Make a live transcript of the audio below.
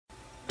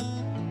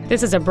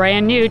This is a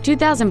brand new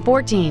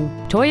 2014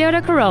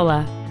 Toyota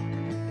Corolla.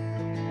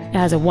 It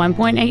has a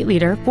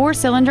 1.8-liter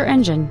four-cylinder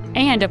engine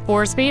and a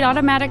 4-speed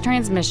automatic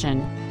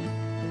transmission.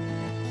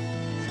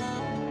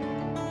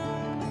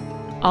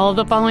 All of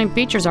the following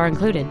features are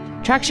included: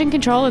 traction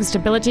control and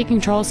stability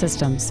control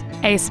systems,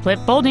 a split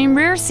folding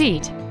rear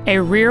seat, a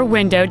rear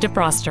window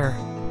defroster,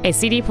 a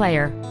CD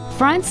player,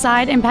 front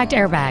side impact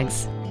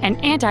airbags, an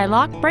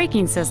anti-lock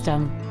braking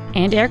system,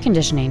 and air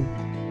conditioning.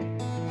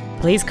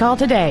 Please call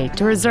today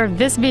to reserve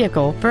this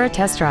vehicle for a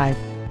test drive.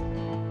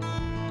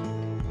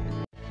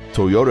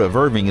 Toyota of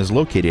Irving is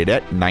located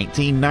at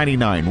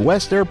 1999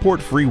 West Airport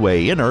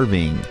Freeway in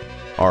Irving.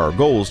 Our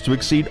goal is to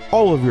exceed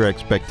all of your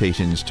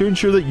expectations to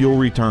ensure that you'll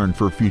return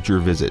for future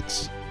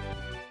visits.